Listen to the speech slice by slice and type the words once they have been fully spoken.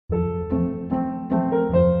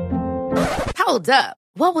Hold up.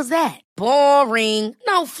 What was that? Boring.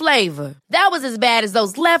 No flavor. That was as bad as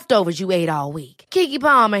those leftovers you ate all week. Keke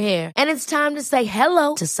Palmer here. And it's time to say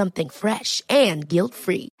hello to something fresh and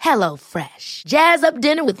guilt-free. Hello Fresh. Jazz up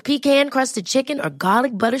dinner with pecan-crusted chicken or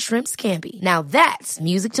garlic butter shrimp scampi. Now that's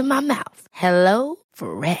music to my mouth. Hello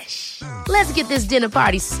Fresh. Let's get this dinner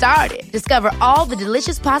party started. Discover all the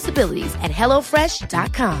delicious possibilities at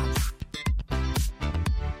HelloFresh.com.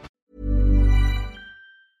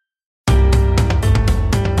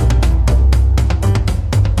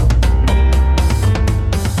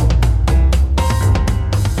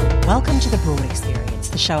 Welcome to The Broad Experience,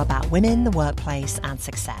 the show about women, the workplace and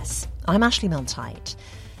success. I'm Ashley Milne-Tyte.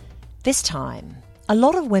 This time, a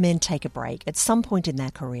lot of women take a break at some point in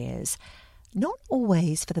their careers, not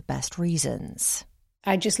always for the best reasons.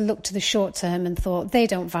 I just looked to the short term and thought, they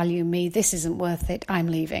don't value me, this isn't worth it, I'm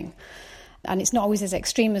leaving. And it's not always as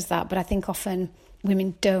extreme as that, but I think often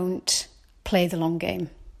women don't play the long game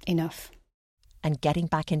enough. And getting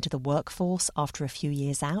back into the workforce after a few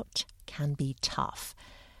years out can be tough.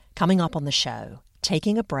 Coming up on the show,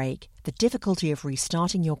 taking a break, the difficulty of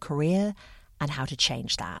restarting your career, and how to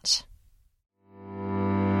change that.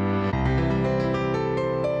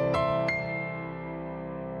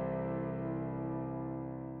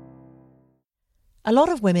 A lot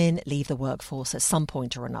of women leave the workforce at some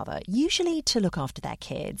point or another, usually to look after their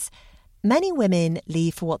kids. Many women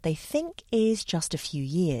leave for what they think is just a few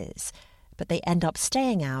years, but they end up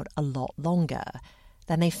staying out a lot longer.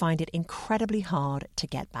 Then they find it incredibly hard to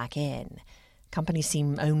get back in. Companies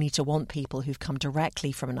seem only to want people who've come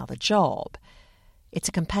directly from another job. It's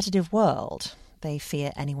a competitive world. They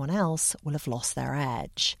fear anyone else will have lost their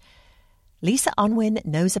edge. Lisa Unwin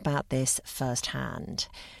knows about this firsthand.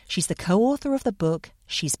 She's the co-author of the book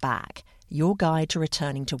She's Back, Your Guide to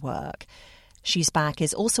Returning to Work. She's Back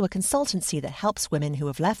is also a consultancy that helps women who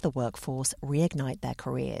have left the workforce reignite their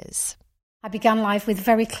careers. I began life with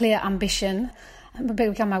very clear ambition. I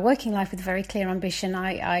began my working life with very clear ambition.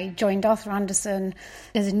 I joined Arthur Andersen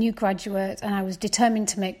as a new graduate and I was determined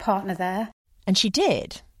to make partner there. And she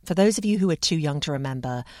did. For those of you who are too young to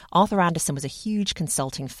remember, Arthur Andersen was a huge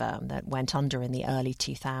consulting firm that went under in the early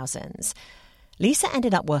 2000s. Lisa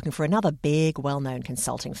ended up working for another big, well-known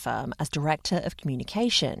consulting firm as Director of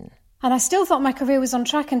Communication. And I still thought my career was on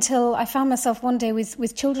track until I found myself one day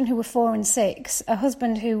with children who were 4 and 6, a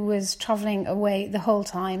husband who was travelling away the whole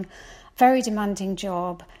time, very demanding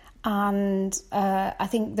job. And I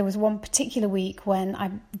think there was one particular week when I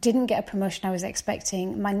didn't get a promotion I was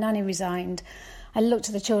expecting. My nanny resigned. I looked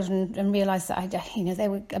at the children and realised that they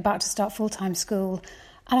were about to start full-time school.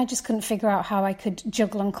 And I just couldn't figure out how I could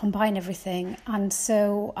juggle and combine everything. And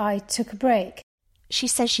so I took a break. She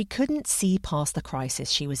says she couldn't see past the crisis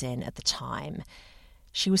she was in at the time.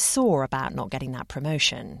 She was sore about not getting that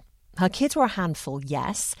promotion. Her kids were a handful,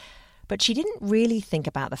 yes, but she didn't really think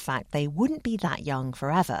about the fact they wouldn't be that young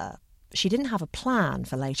forever. She didn't have a plan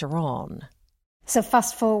for later on. So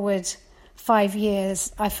fast forward 5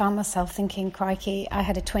 years, I found myself thinking, crikey, I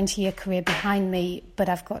had a 20-year career behind me, but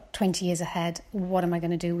I've got 20 years ahead. What am I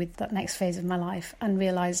going to do with that next phase of my life? And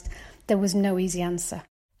realised there was no easy answer.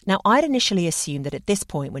 Now, I'd initially assumed that at this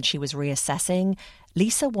point when she was reassessing,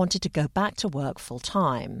 Lisa wanted to go back to work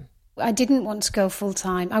full-time. I didn't want to go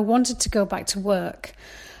full-time. I wanted to go back to work.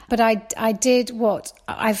 But I did what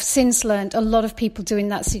I've since learned a lot of people do in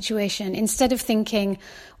that situation. Instead of thinking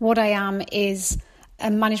what I am is a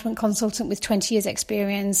management consultant with 20 years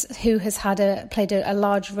experience who has played a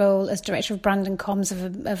large role as director of brand and comms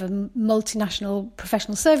of a multinational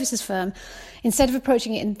professional services firm. Instead of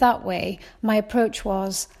approaching it in that way, my approach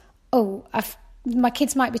was, my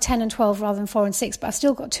kids might be 10 and 12 rather than 4 and 6, but I've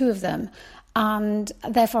still got 2 of them. And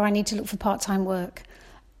therefore I need to look for part-time work.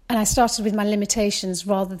 And I started with my limitations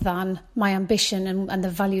rather than my ambition and the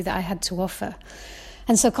value that I had to offer.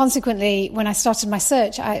 And so consequently, when I started my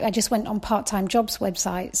search, I just went on part-time jobs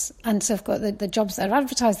websites. And so I've got the jobs that are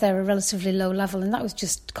advertised there are relatively low level. And that was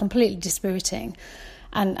just completely dispiriting.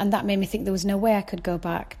 And that made me think there was no way I could go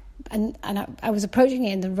back. And I was approaching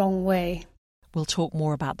it in the wrong way. We'll talk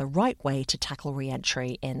more about the right way to tackle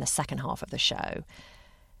re-entry in the second half of the show.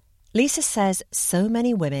 Lisa says so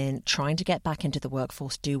many women trying to get back into the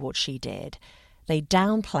workforce do what she did. They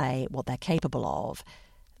downplay what they're capable of.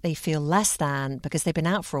 They feel less than because they've been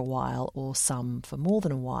out for a while or some for more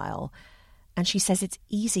than a while. And she says it's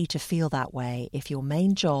easy to feel that way if your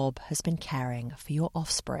main job has been caring for your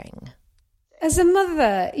offspring. As a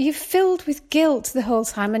mother, you're filled with guilt the whole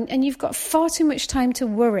time and you've got far too much time to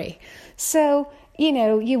worry. So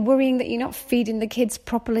you're worrying that you're not feeding the kids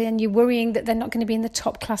properly, and you're worrying that they're not going to be in the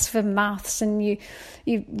top class for maths, and you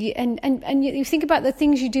think about the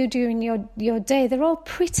things you do during your day. They're all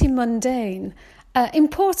pretty mundane.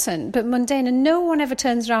 Important, but mundane, and no one ever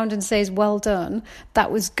turns around and says, well done,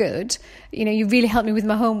 that was good. You really helped me with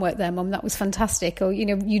my homework there, Mum, that was fantastic. Or,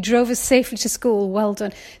 you drove us safely to school, well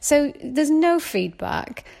done. So there's no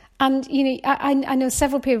feedback. And, I know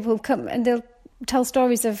several people who'll come and they'll tell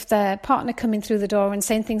stories of their partner coming through the door and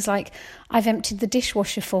saying things like, I've emptied the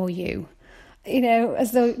dishwasher for you.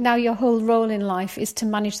 As though now your whole role in life is to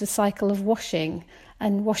manage the cycle of washing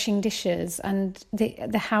and washing dishes and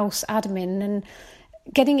the house admin, and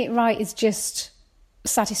getting it right is just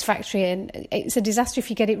satisfactory. And it's a disaster if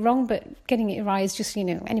you get it wrong, but getting it right is just,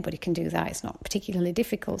 anybody can do that. It's not particularly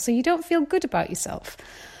difficult. So you don't feel good about yourself.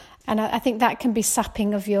 And I think that can be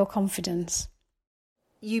sapping of your confidence.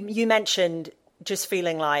 You mentioned just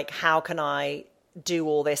feeling like, how can I do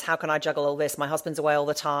all this? How can I juggle all this? My husband's away all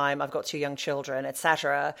the time. I've got 2 young children,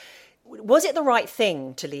 etc. Was it the right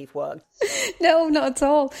thing to leave work? No, not at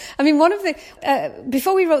all. I mean, one of the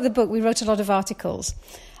before we wrote the book, we wrote a lot of articles.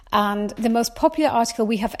 And the most popular article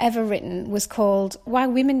we have ever written was called Why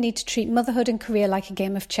Women Need to Treat Motherhood and Career Like a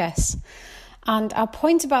Game of Chess. And our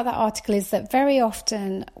point about that article is that very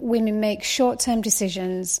often women make short-term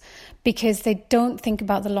decisions because they don't think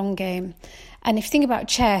about the long game. And if you think about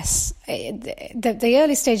chess, the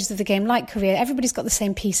early stages of the game, like career, everybody's got the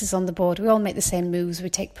same pieces on the board. We all make the same moves.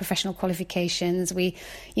 We take professional qualifications. We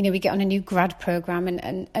get on a new grad program,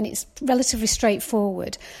 and it's relatively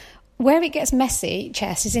straightforward. Where it gets messy,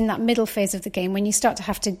 chess, is in that middle phase of the game when you start to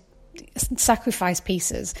have to sacrifice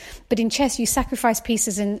pieces. But in chess, you sacrifice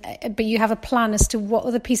pieces, but you have a plan as to what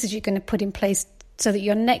other pieces you're going to put in place so that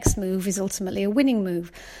your next move is ultimately a winning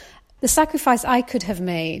move. The sacrifice I could have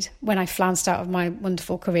made when I flounced out of my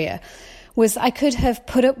wonderful career was I could have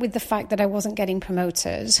put up with the fact that I wasn't getting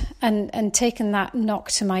promoted and taken that knock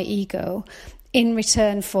to my ego in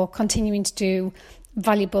return for continuing to do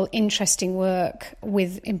valuable, interesting work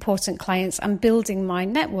with important clients and building my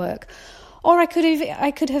network. Or I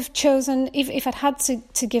could have chosen, if I'd had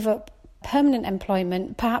to give up permanent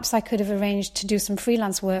employment, perhaps I could have arranged to do some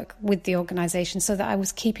freelance work with the organisation so that I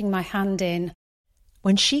was keeping my hand in.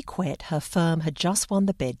 When she quit, her firm had just won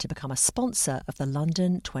the bid to become a sponsor of the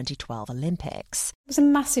London 2012 Olympics. It was a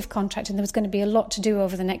massive contract, and there was going to be a lot to do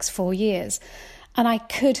over the next 4 years. And I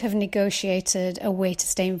could have negotiated a way to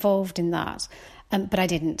stay involved in that, but I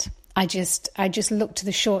didn't. I just looked to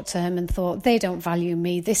the short term and thought, they don't value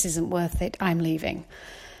me, this isn't worth it, I'm leaving.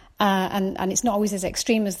 And it's not always as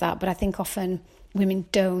extreme as that, but I think often women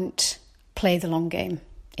don't play the long game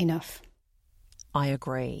enough. I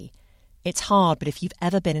agree. It's hard, but if you've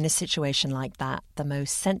ever been in a situation like that, the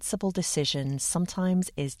most sensible decision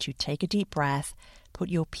sometimes is to take a deep breath, put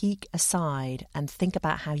your peak aside, and think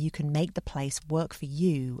about how you can make the place work for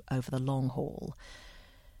you over the long haul.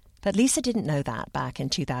 But Lisa didn't know that back in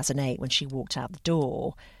 2008 when she walked out the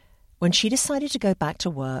door. When she decided to go back to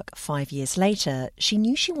work 5 years later, she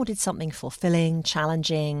knew she wanted something fulfilling,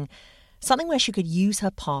 challenging, something where she could use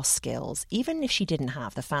her past skills, even if she didn't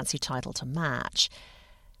have the fancy title to match.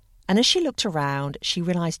 And as she looked around, she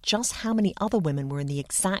realised just how many other women were in the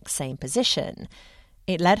exact same position.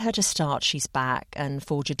 It led her to start She's Back and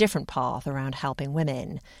forge a different path around helping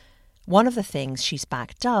women. One of the things She's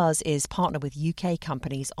Back does is partner with UK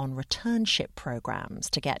companies on returnship programs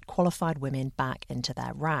to get qualified women back into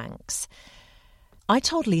their ranks. I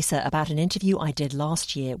told Lisa about an interview I did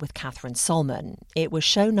last year with Catherine Solman. It was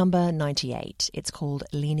show number 98. It's called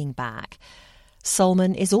Leaning Back.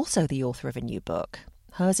 Solman is also the author of a new book.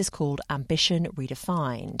 Hers is called Ambition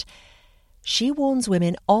Redefined. She warns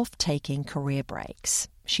women off taking career breaks.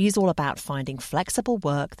 She's all about finding flexible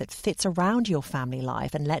work that fits around your family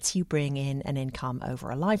life and lets you bring in an income over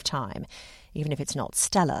a lifetime, even if it's not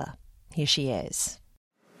stellar. Here she is.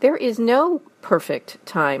 There is no perfect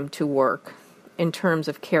time to work in terms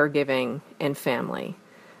of caregiving and family.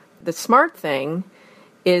 The smart thing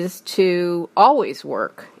is to always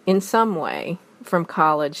work in some way from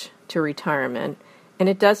college to retirement. And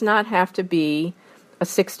it does not have to be a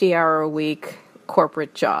 60-hour-a-week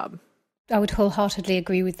corporate job. I would wholeheartedly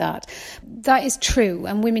agree with that. That is true,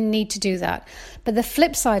 and women need to do that. But the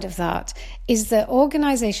flip side of that is that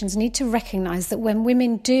organisations need to recognise that when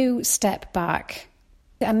women do step back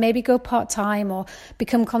and maybe go part-time or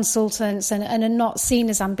become consultants and are not seen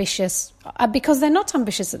as ambitious, because they're not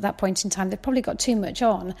ambitious at that point in time, they've probably got too much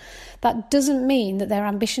on, that doesn't mean that their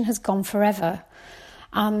ambition has gone forever.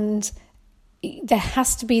 And there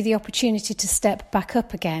has to be the opportunity to step back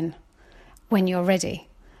up again when you're ready.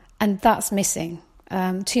 And that's missing.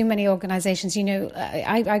 Too many organisations,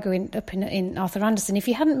 I go up in Arthur Andersen. If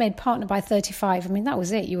you hadn't made partner by 35, that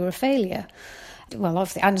was it. You were a failure. Well,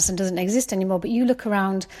 obviously Andersen doesn't exist anymore, but you look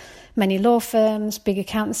around many law firms, big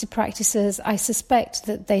accountancy practices, I suspect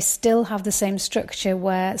that they still have the same structure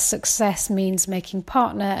where success means making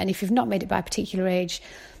partner, and if you've not made it by a particular age,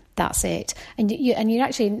 that's it. And you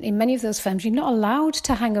actually, in many of those firms, you're not allowed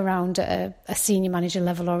to hang around at a senior manager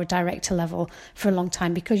level or a director level for a long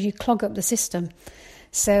time because you clog up the system.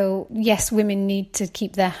 So yes, women need to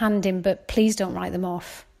keep their hand in, but please don't write them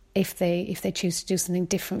off if they choose to do something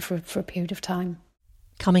different for a period of time.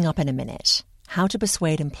 Coming up in a minute, how to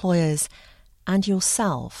persuade employers and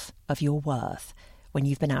yourself of your worth when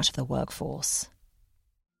you've been out of the workforce.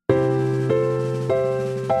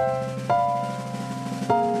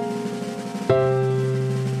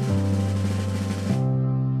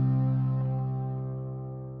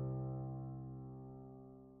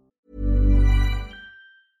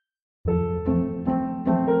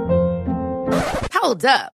 Hold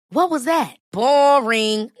up. What was that?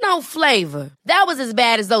 Boring. No flavor. That was as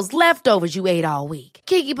bad as those leftovers you ate all week.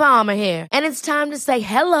 Keke Palmer here, and it's time to say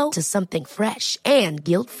hello to something fresh and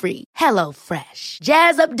guilt-free. Hello Fresh.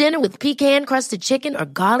 Jazz up dinner with pecan-crusted chicken or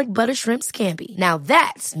garlic butter shrimp scampi. Now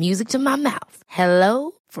that's music to my mouth.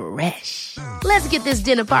 Hello Fresh. Let's get this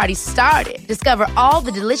dinner party started. Discover all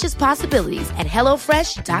the delicious possibilities at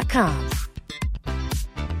HelloFresh.com.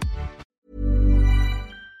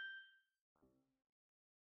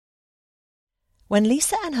 When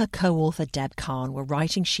Lisa and her co-author Deb Kahn were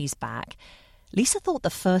writing She's Back, Lisa thought the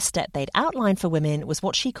first step they'd outlined for women was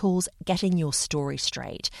what she calls getting your story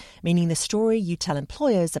straight, meaning the story you tell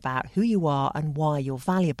employers about who you are and why you're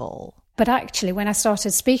valuable. But actually, when I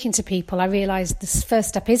started speaking to people, I realised the first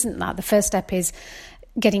step isn't that. The first step is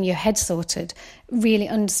getting your head sorted, really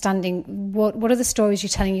understanding what are the stories you're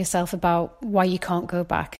telling yourself about why you can't go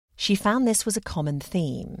back. She found this was a common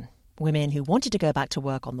theme. Women who wanted to go back to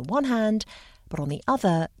work on the one hand, but on the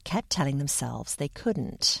other, kept telling themselves they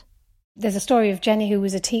couldn't. There's a story of Jenny, who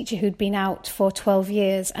was a teacher who'd been out for 12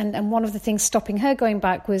 years, and one of the things stopping her going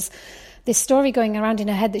back was this story going around in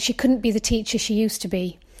her head that she couldn't be the teacher she used to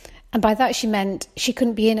be. And by that she meant she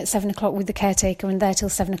couldn't be in at 7 o'clock with the caretaker and there till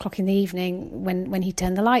 7 o'clock in the evening when he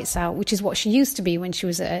turned the lights out, which is what she used to be when she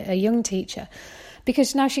was a young teacher.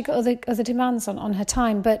 Because now she got other demands on her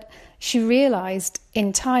time. But she realised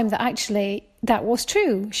in time that actually that was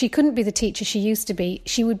true. She couldn't be the teacher she used to be.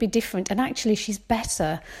 She would be different. And actually she's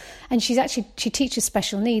better. And she teaches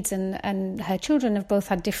special needs, and her children have both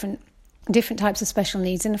had different types of special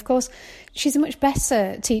needs. And of course, she's a much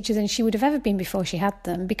better teacher than she would have ever been before she had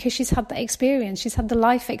them, because she's had that experience. She's had the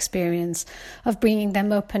life experience of bringing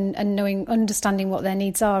them up and understanding what their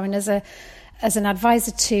needs are. And as an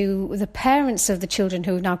advisor to the parents of the children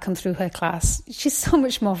who have now come through her class, she's so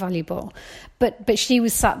much more valuable. But she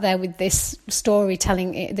was sat there with this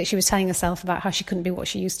storytelling that she was telling herself about how she couldn't be what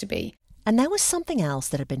she used to be. And there was something else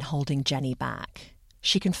that had been holding Jenny back.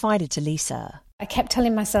 She confided to Lisa. I kept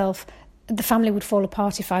telling myself the family would fall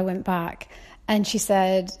apart if I went back. And she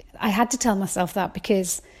said, I had to tell myself that,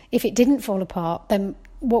 because if it didn't fall apart, then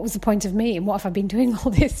what was the point of me, and what have I been doing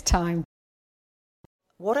all this time?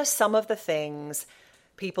 What are some of the things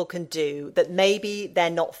people can do that maybe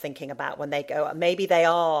they're not thinking about when they go? Maybe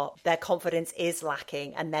their confidence is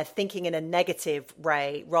lacking and they're thinking in a negative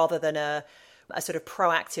way rather than a sort of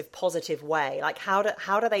proactive, positive way. Like how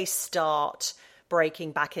do they start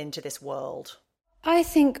breaking back into this world? I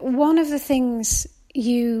think one of the things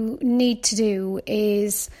you need to do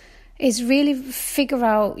is really figure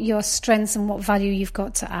out your strengths and what value you've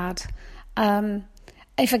got to add.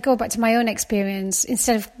 If I go back to my own experience,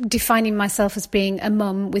 instead of defining myself as being a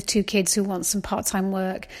mum with 2 kids who want some part-time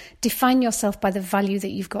work, define yourself by the value that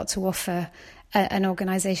you've got to offer an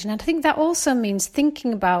organisation. And I think that also means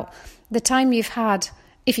thinking about the time you've had,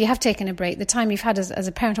 if you have taken a break, the time you've had as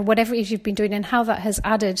a parent, or whatever it is you've been doing, and how that has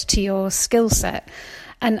added to your skill set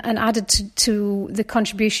and added to the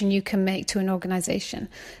contribution you can make to an organisation.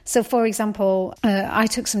 So, for example, I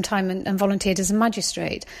took some time and volunteered as a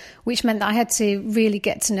magistrate, which meant that I had to really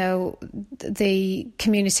get to know the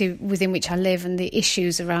community within which I live and the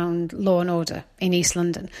issues around law and order in East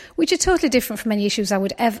London, which are totally different from any issues I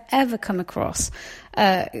would ever come across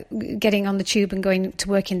getting on the tube and going to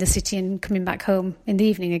work in the city and coming back home in the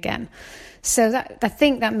evening again. So I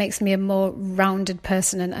think that makes me a more rounded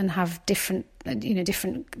person and have different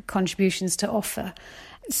contributions to offer.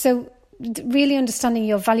 So really understanding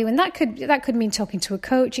your value, and that could mean talking to a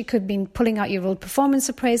coach. It could mean pulling out your old performance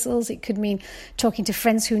appraisals. It could mean talking to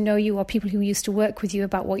friends who know you or people who used to work with you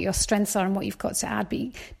about what your strengths are and what you've got to add. But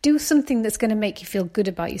do something that's going to make you feel good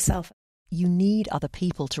about yourself. you need other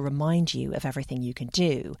people to remind you of everything you can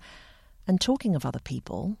do. And talking of other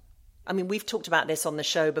people... I mean, we've talked about this on the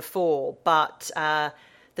show before, but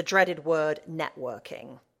the dreaded word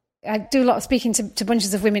networking. I do a lot of speaking to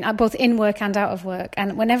bunches of women, both in work and out of work.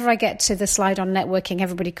 And whenever I get to the slide on networking,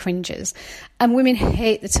 everybody cringes. And women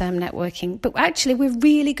hate the term networking, but actually we're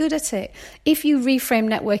really good at it. If you reframe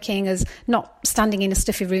networking as not standing in a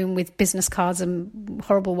stuffy room with business cards and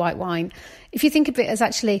horrible white wine, if you think of it as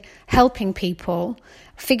actually helping people,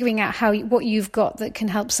 figuring out what you've got that can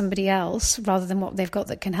help somebody else rather than what they've got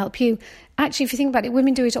that can help you. Actually, if you think about it,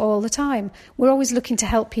 women do it all the time. We're always looking to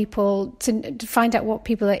help people, to find out what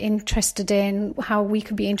people are interested in, how we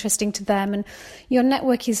could be interesting to them. And your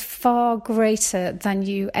network is far greater than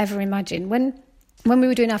you ever imagine. When we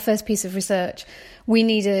were doing our first piece of research, we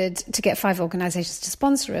needed to get 5 organisations to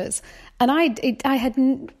sponsor us. And I had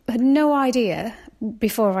no idea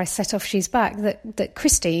before I set off She's Back that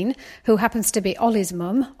Christine, who happens to be Ollie's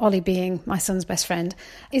mum, Ollie being my son's best friend,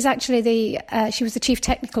 is actually she was the Chief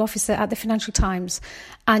Technical Officer at the Financial Times,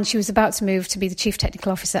 and she was about to move to be the Chief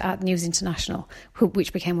Technical Officer at News International,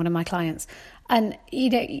 which became one of my clients. And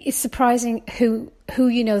it's surprising who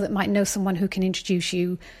you know that might know someone who can introduce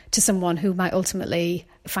you to someone who might ultimately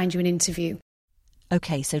find you an interview.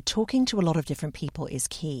 Okay, so talking to a lot of different people is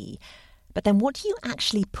key. But then what do you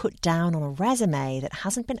actually put down on a resume that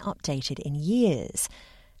hasn't been updated in years?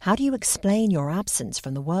 How do you explain your absence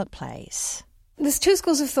from the workplace? There's 2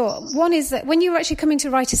 schools of thought. One is that when you're actually coming to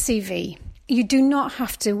write a CV, you do not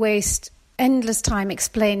have to waste endless time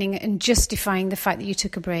explaining and justifying the fact that you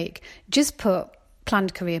took a break. Just put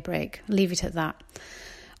planned career break, leave it at that.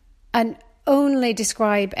 And only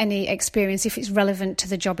describe any experience if it's relevant to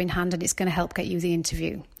the job in hand and it's going to help get you the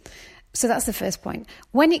interview. So that's the first point.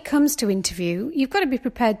 When it comes to interview, you've got to be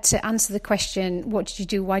prepared to answer the question, what did you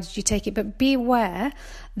do, why did you take it? But be aware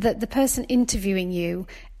that the person interviewing you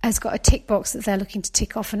has got a tick box that they're looking to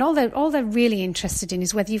tick off. And all they're really interested in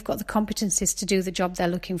is whether you've got the competencies to do the job they're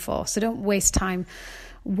looking for. So don't waste time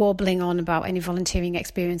warbling on about any volunteering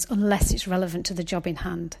experience unless it's relevant to the job in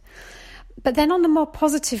hand. But then on a more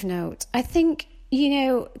positive note, I think,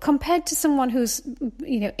 compared to someone who's,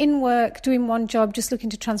 in work, doing one job, just looking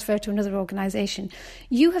to transfer to another organisation,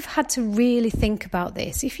 you have had to really think about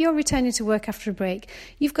this. If you're returning to work after a break,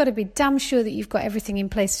 you've got to be damn sure that you've got everything in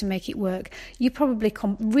place to make it work. You probably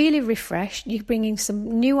come really refreshed. You're bringing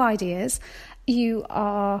some new ideas. You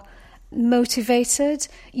are motivated.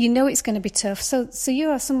 You know it's going to be tough. So you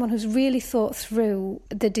are someone who's really thought through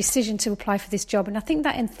the decision to apply for this job. And I think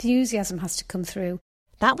that enthusiasm has to come through.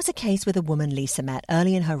 That was a case with a woman Lisa met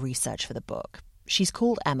early in her research for the book. She's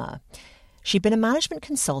called Emma. She'd been a management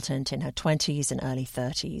consultant in her 20s and early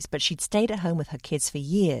 30s, but she'd stayed at home with her kids for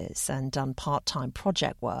years and done part-time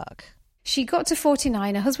project work. She got to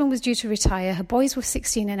 49, her husband was due to retire, her boys were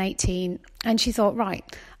 16 and 18, and she thought, right,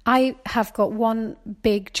 I have got one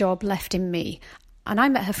big job left in me. And I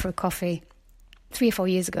met her for a coffee 3 or 4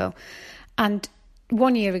 years ago, and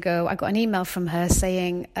 1 year ago, I got an email from her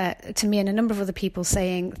saying to me and a number of other people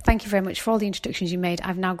saying, thank you very much for all the introductions you made.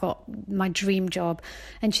 I've now got my dream job.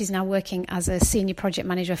 And she's now working as a senior project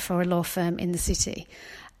manager for a law firm in the city.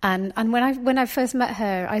 And when I first met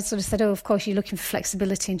her, I sort of said, oh, of course, you're looking for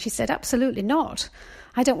flexibility. And she said, absolutely not.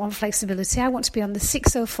 I don't want flexibility. I want to be on the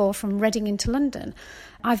 6:04 from Reading into London.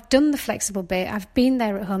 I've done the flexible bit. I've been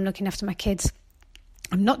there at home looking after my kids.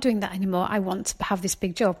 I'm not doing that anymore. I want to have this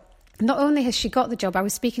big job. Not only has she got the job, I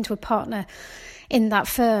was speaking to a partner in that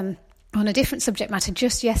firm on a different subject matter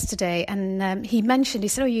just yesterday, and he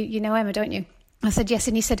said, oh, you know Emma, don't you? I said, yes,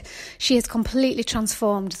 and he said, she has completely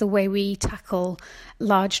transformed the way we tackle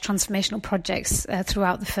large transformational projects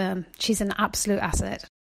throughout the firm. She's an absolute asset.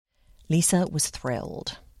 Lisa was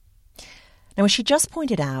thrilled. Now, as she just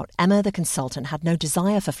pointed out, Emma, the consultant, had no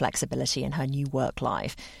desire for flexibility in her new work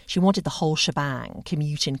life. She wanted the whole shebang,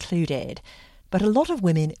 commute included. But a lot of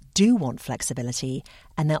women do want flexibility,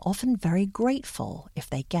 and they're often very grateful if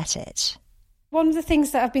they get it. One of the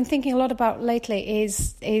things that I've been thinking a lot about lately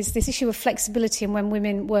is this issue of flexibility and when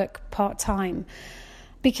women work part-time.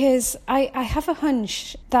 Because I have a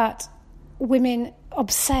hunch that women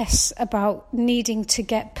obsess about needing to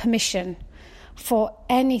get permission for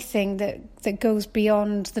anything that goes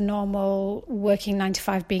beyond the normal working 9 to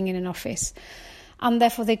 5, being in an office. And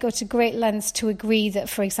therefore they go to great lengths to agree that,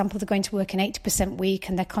 for example, they're going to work an 80% week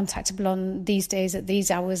and they're contactable on these days at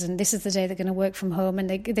these hours and this is the day they're going to work from home. And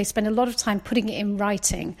they spend a lot of time putting it in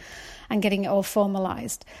writing and getting it all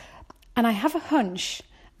formalised. And I have a hunch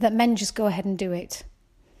that men just go ahead and do it.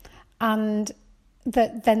 And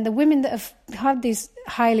that then the women that have had these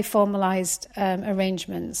highly formalised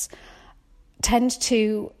arrangements tend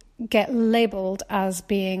to get labelled as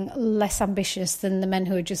being less ambitious than the men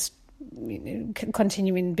who are just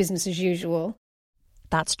continuing business as usual.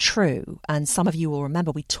 That's true, and some of you will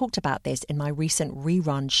remember we talked about this in my recent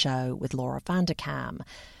rerun show with Laura Vanderkam.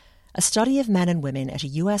 A study of men and women at a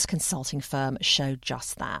US consulting firm showed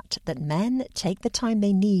just that men take the time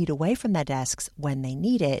they need away from their desks when they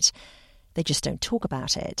need it. They just don't talk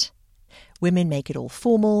about it. Women make it all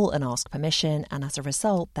formal and ask permission, and as a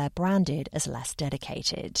result, they're branded as less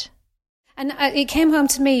dedicated. And it came home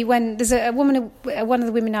to me when there's a woman, one of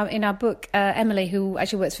the women in our book, Emily, who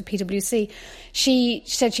actually works for PwC, she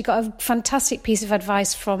said she got a fantastic piece of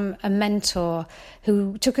advice from a mentor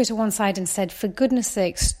who took her to one side and said, for goodness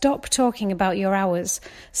sake, stop talking about your hours,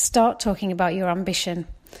 start talking about your ambition.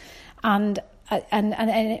 And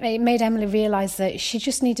it made Emily realise that she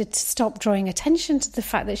just needed to stop drawing attention to the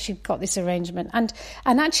fact that she'd got this arrangement. And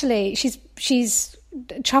actually, she's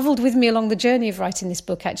travelled with me along the journey of writing this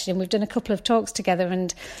book, actually, and we've done a couple of talks together,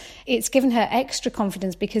 and it's given her extra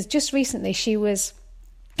confidence because just recently it was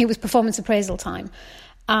performance appraisal time,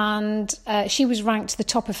 and she was ranked the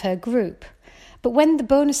top of her group. But when the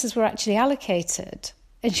bonuses were actually allocated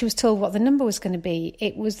and she was told what the number was going to be,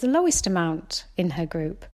 it was the lowest amount in her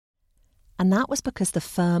group. And that was because the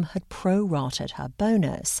firm had prorated her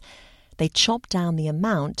bonus. They chopped down the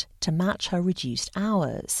amount to match her reduced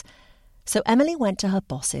hours. So Emily went to her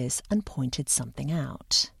bosses and pointed something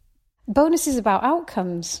out. Bonus is about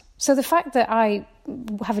outcomes. So the fact that I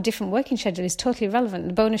have a different working schedule is totally irrelevant.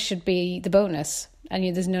 The bonus should be the bonus,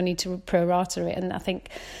 and there's no need to pro-rata it. And I think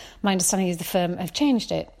my understanding is the firm have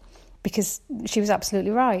changed it because she was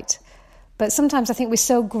absolutely right. But sometimes I think we're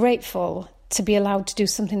so grateful to be allowed to do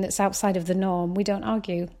something that's outside of the norm, we don't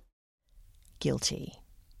argue. Guilty.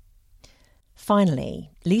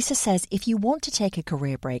 Finally, Lisa says if you want to take a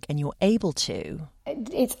career break and you're able to...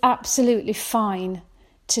 It's absolutely fine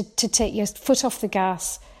to take your foot off the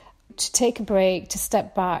gas, to take a break, to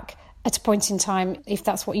step back at a point in time, if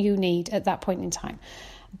that's what you need at that point in time.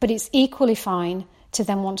 But it's equally fine to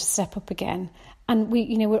then want to step up again. And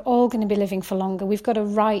we're all going to be living for longer. We've got a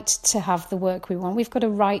right to have the work we want. We've got a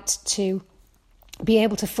right to be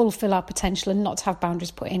able to fulfil our potential and not to have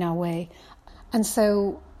boundaries put in our way. And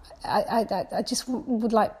so I just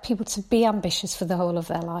would like people to be ambitious for the whole of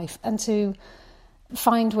their life and to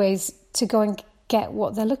find ways to go and get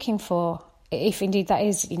what they're looking for, if indeed that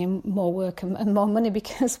is more work and more money,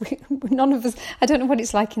 because none of us, I don't know what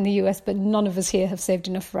it's like in the US, but none of us here have saved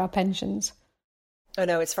enough for our pensions. Oh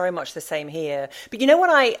no, it's very much the same here. But you know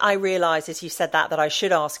what I realised as you said that I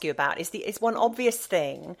should ask you about is one obvious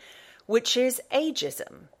thing, which is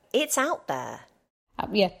ageism. It's out there.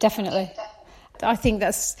 Yeah, definitely. I think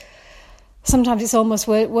that's sometimes it's almost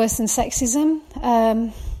worse than sexism.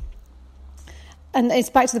 And it's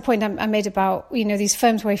back to the point I made about these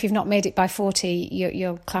firms where if you've not made it by 40,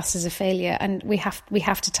 you're classed as a failure, and we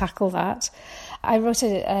have to tackle that. I wrote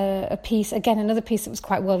a piece, again, another piece that was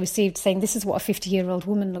quite well received, saying this is what a 50-year-old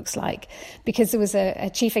woman looks like, because there was a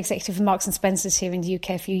chief executive of Marks and Spencer's here in the UK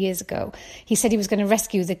a few years ago. He said he was going to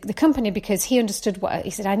rescue the company because he understood what he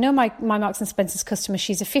said. I know my Marks and Spencer's customer.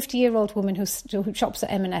 She's a 50-year-old woman who shops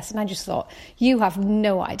at M&S, and I just thought, you have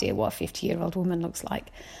no idea what a 50-year-old woman looks like.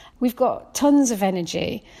 We've got tons of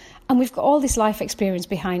energy, and we've got all this life experience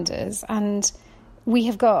behind us, and we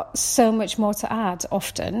have got so much more to add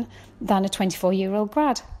often than a 24-year-old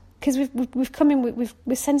grad, because we've come in,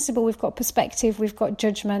 we're sensible, we've got perspective, we've got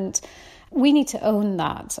judgment. We need to own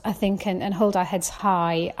that, I think, and hold our heads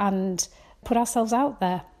high and put ourselves out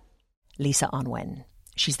there. Lisa Unwin.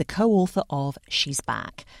 She's the co-author of She's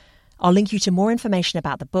Back. I'll link you to more information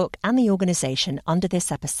about the book and the organisation under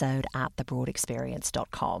this episode at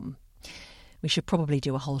thebroadexperience.com. We should probably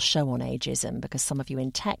do a whole show on ageism, because some of you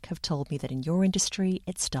in tech have told me that in your industry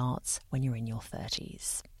it starts when you're in your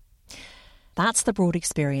 30s. That's The Broad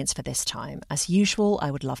Experience for this time. As usual, I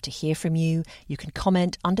would love to hear from you. You can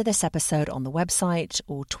comment under this episode on the website,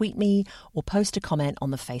 or tweet me, or post a comment on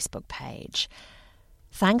the Facebook page.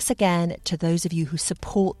 Thanks again to those of you who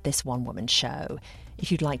support this one-woman show.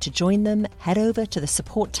 If you'd like to join them, head over to the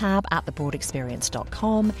support tab at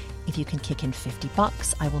thebroadexperience.com. If you can kick in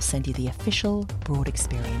 $50, I will send you the official Broad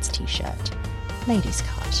Experience t-shirt. Ladies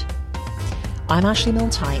cut. I'm Ashley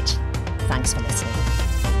Milne-Tyte. Thanks for listening.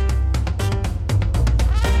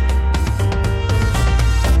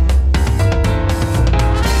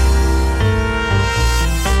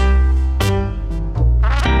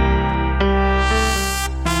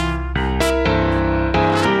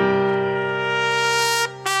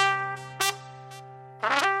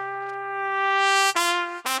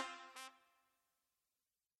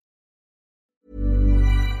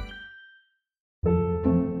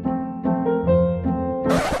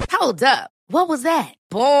 Hold up. What was that?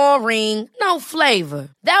 Boring. No flavor.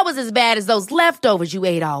 That was as bad as those leftovers you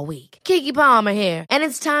ate all week. Keke Palmer here, and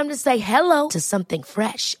it's time to say hello to something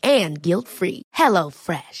fresh and guilt-free. Hello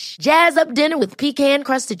Fresh. Jazz up dinner with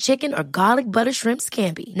pecan-crusted chicken or garlic butter shrimp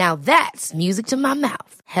scampi. Now that's music to my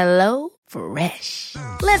mouth. Hello Fresh.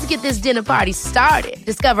 Let's get this dinner party started.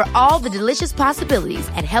 Discover all the delicious possibilities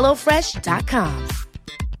at HelloFresh.com.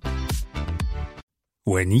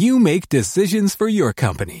 When you make decisions for your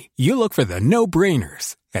company, you look for the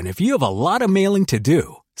no-brainers. And if you have a lot of mailing to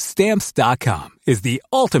do, Stamps.com is the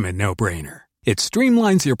ultimate no-brainer. It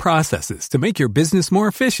streamlines your processes to make your business more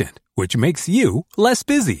efficient, which makes you less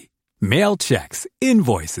busy. Mail checks,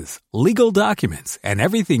 invoices, legal documents, and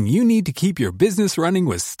everything you need to keep your business running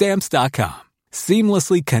with Stamps.com.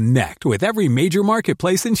 Seamlessly connect with every major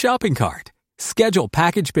marketplace and shopping cart. Schedule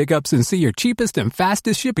package pickups and see your cheapest and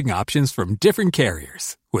fastest shipping options from different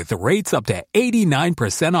carriers, with rates up to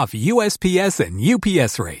 89% off USPS and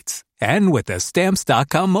UPS rates. And with the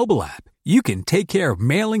Stamps.com mobile app, you can take care of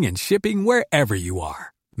mailing and shipping wherever you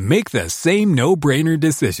are. Make the same no-brainer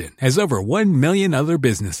decision as over 1 million other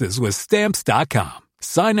businesses with Stamps.com.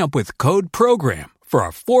 Sign up with code PROGRAM for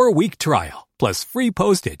a 4-week trial, plus free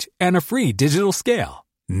postage and a free digital scale.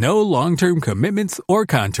 No long-term commitments or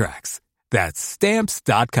contracts. That's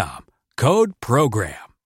Stamps.com. Code PROGRAM.